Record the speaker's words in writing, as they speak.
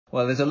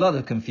Well, there's a lot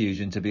of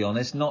confusion, to be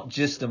honest, not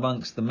just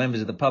amongst the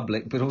members of the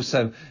public, but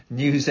also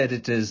news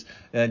editors,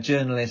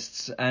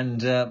 journalists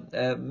and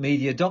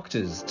media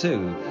doctors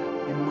too.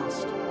 You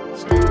must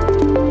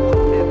stand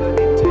whatever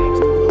it takes to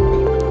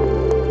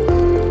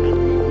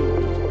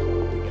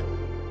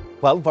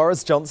Well,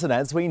 Boris Johnson,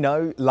 as we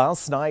know,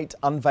 last night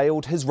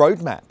unveiled his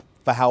roadmap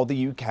for how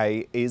the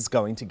UK is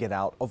going to get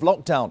out of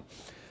lockdown.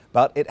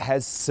 But it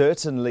has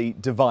certainly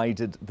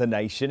divided the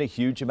nation. A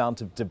huge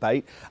amount of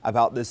debate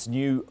about this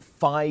new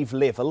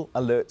 5-level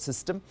alert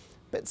system,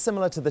 a bit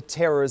similar to the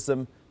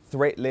terrorism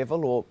threat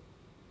level, or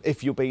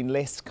if you're being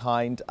less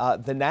kind,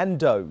 the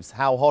Nando's,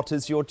 how hot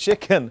is your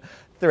chicken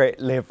threat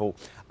level.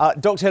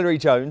 Dr Hilary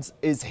Jones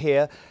is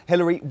here.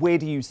 Hilary, where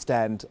do you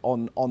stand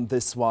on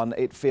this one?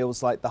 It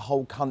feels like the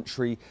whole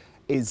country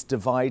is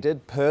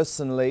divided.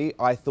 Personally,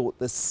 I thought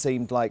this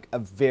seemed like a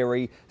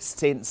very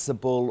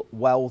sensible,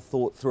 well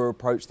thought through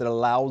approach that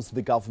allows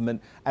the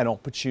government an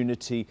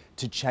opportunity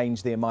to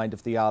change their mind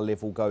if the R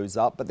level goes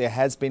up. But there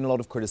has been a lot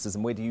of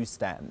criticism. Where do you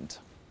stand?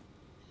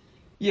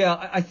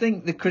 Yeah, I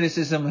think the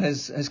criticism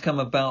has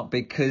come about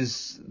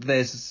because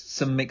there's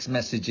some mixed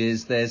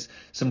messages, there's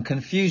some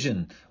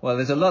confusion. Well,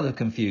 there's a lot of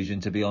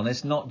confusion, to be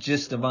honest, not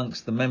just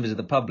amongst the members of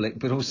the public,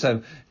 but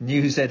also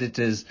news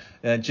editors,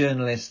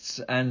 journalists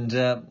and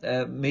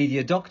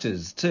media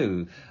doctors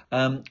too.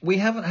 We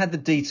haven't had the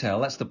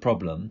detail, that's the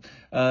problem.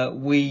 What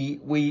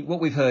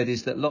we've heard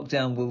is that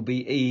lockdown will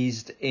be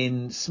eased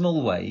in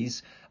small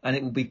ways and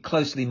it will be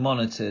closely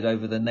monitored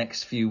over the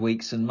next few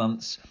weeks and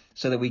months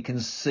so that we can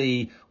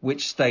see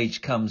which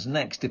stage comes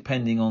next,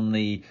 depending on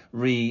the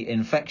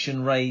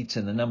reinfection rate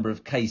and the number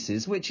of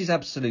cases, which is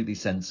absolutely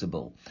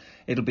sensible.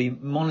 It'll be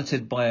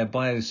monitored by a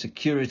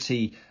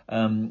biosecurity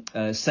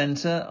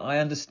centre, I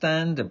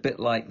understand, a bit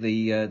like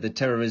the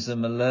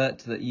terrorism alert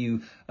that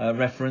you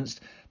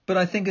referenced. But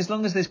I think as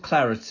long as there's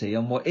clarity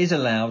on what is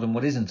allowed and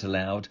what isn't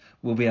allowed,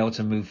 we'll be able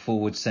to move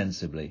forward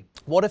sensibly.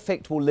 What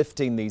effect will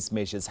lifting these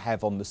measures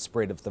have on the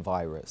spread of the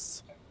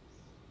virus?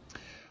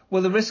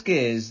 Well, the risk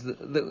is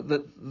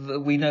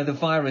that we know the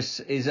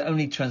virus is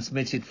only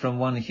transmitted from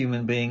one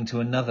human being to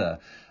another.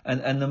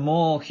 And the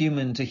more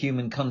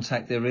human-to-human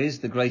contact there is,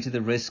 the greater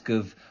the risk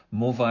of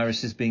more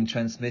viruses being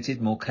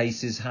transmitted, more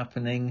cases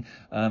happening,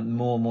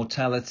 more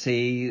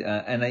mortality,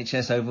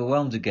 NHS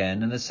overwhelmed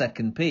again, and a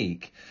second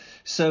peak.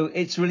 So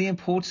it's really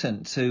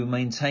important to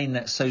maintain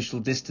that social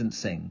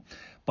distancing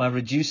by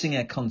reducing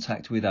our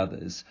contact with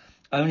others.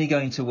 Only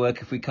going to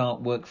work if we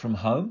can't work from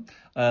home.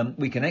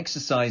 We can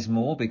exercise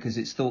more because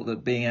it's thought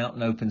that being out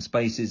in open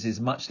spaces is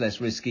much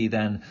less risky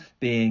than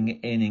being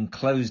in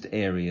enclosed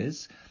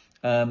areas.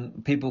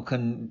 People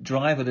can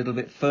drive a little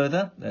bit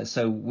further,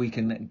 so we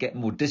can get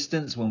more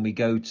distance when we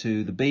go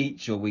to the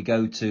beach or we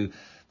go to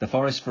the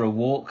forest for a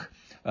walk.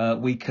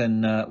 We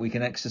can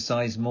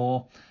exercise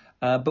more.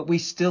 But we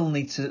still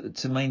need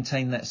to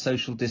maintain that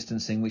social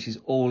distancing, which is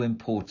all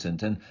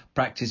important, and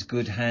practice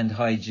good hand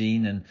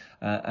hygiene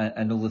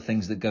and all the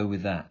things that go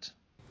with that.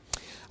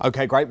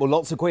 OK, great. Well,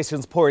 lots of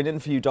questions pouring in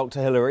for you,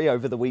 Dr Hilary,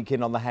 over the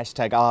weekend on the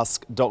hashtag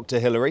Ask Dr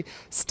Hilary.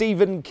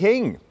 Stephen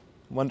King,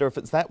 wonder if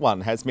it's that one,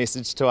 has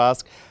messaged to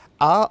ask,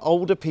 are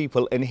older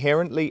people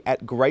inherently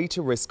at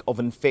greater risk of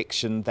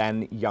infection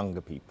than younger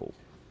people?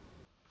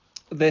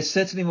 They're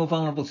certainly more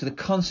vulnerable to the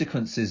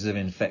consequences of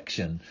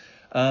infection.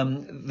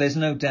 There's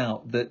no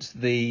doubt that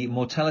the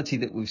mortality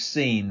that we've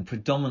seen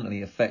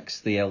predominantly affects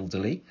the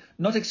elderly,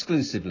 not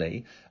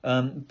exclusively,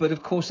 but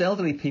of course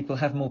elderly people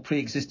have more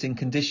pre-existing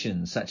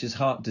conditions such as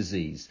heart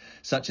disease,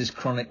 such as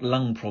chronic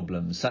lung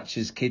problems, such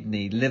as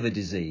kidney, liver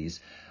disease,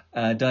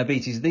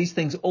 diabetes. These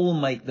things all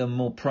make them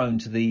more prone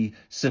to the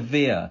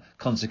severe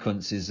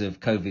consequences of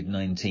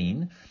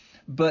COVID-19.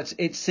 But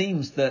it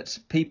seems that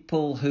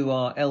people who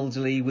are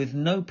elderly with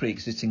no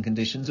pre-existing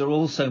conditions are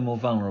also more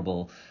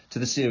vulnerable to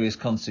the serious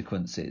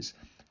consequences.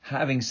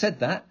 Having said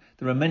that,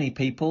 there are many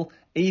people,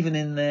 even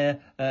in their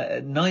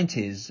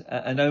 90s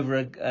and over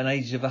an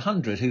age of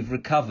 100, who've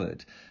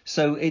recovered.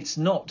 So it's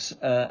not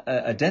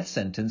a death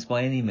sentence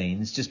by any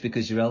means just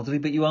because you're elderly,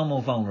 but you are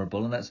more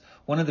vulnerable. And that's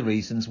one of the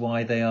reasons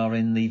why they are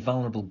in the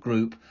vulnerable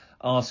group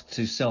asked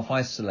to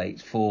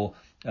self-isolate for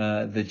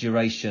the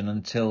duration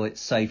until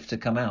it's safe to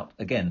come out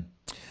again.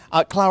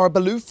 Clara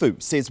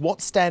Balufu says,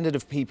 what standard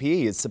of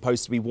PPE is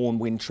supposed to be worn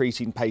when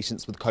treating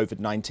patients with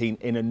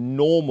COVID-19 in a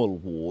normal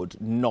ward,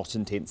 not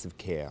intensive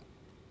care?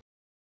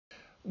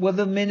 Well,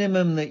 the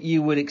minimum that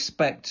you would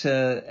expect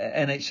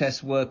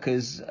NHS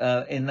workers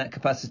in that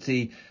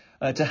capacity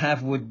to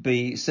have would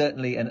be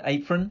certainly an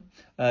apron.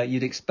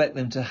 You'd expect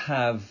them to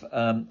have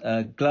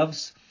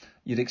gloves.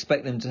 You'd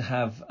expect them to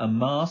have a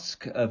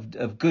mask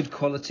of good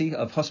quality,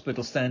 of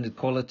hospital standard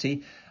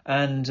quality,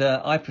 and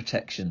eye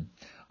protection.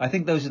 I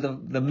think those are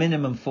the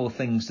minimum 4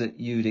 things that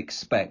you'd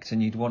expect,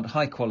 and you'd want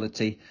high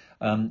quality,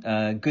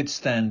 good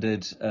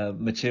standard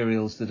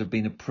materials that have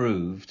been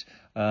approved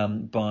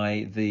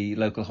by the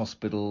local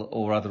hospital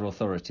or other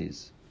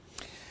authorities.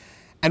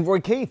 And Roy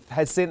Keith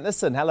has sent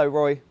this in. Hello,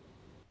 Roy.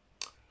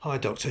 Hi,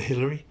 Dr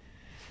Hilary.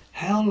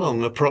 How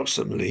long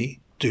approximately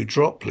do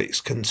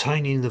droplets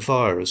containing the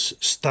virus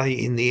stay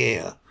in the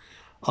air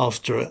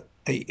after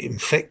a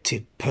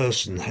infected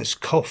person has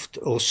coughed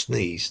or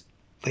sneezed?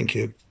 Thank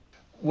you.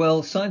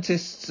 Well,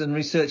 scientists and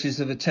researchers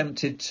have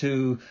attempted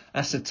to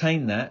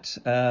ascertain that,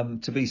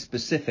 to be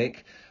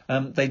specific.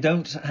 They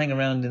don't hang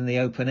around in the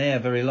open air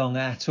very long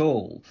at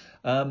all.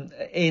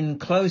 In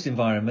closed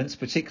environments,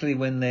 particularly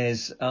when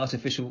there's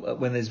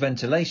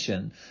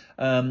ventilation,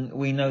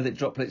 we know that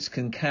droplets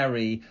can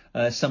carry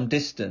some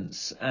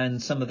distance,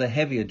 and some of the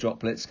heavier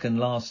droplets can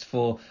last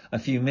for a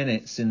few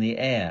minutes in the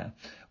air,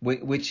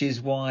 which is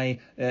why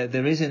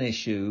there is an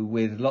issue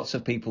with lots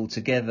of people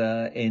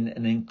together in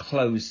an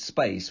enclosed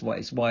space.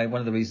 It's why one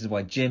of the reasons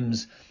why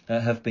gyms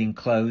have been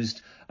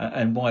closed,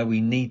 and why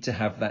we need to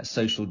have that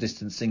social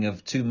distancing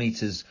of 2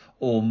 meters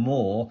or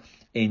more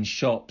in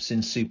shops, in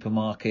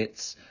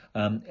supermarkets,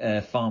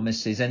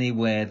 pharmacies,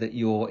 anywhere that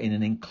you're in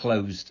an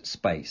enclosed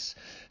space.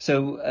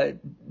 So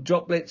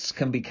droplets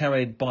can be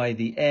carried by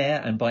the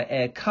air and by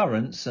air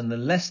currents, and the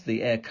less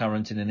the air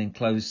current in an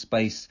enclosed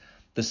space,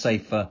 the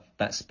safer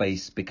that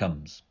space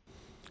becomes.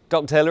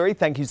 Dr Hilary,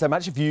 thank you so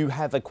much. If you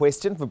have a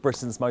question for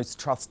Britain's most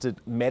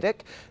trusted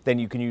medic, then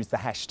you can use the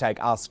hashtag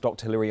Ask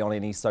Dr Hilary on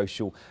any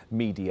social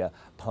media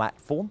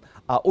platform.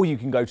 Or you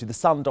can go to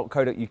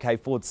thesun.co.uk/Dr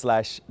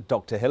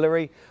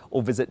Hilary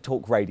or visit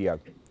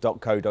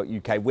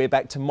talkradio.co.uk. We're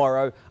back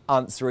tomorrow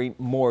answering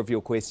more of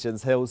your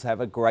questions. Hills, have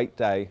a great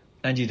day.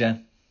 And you,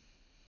 Dan.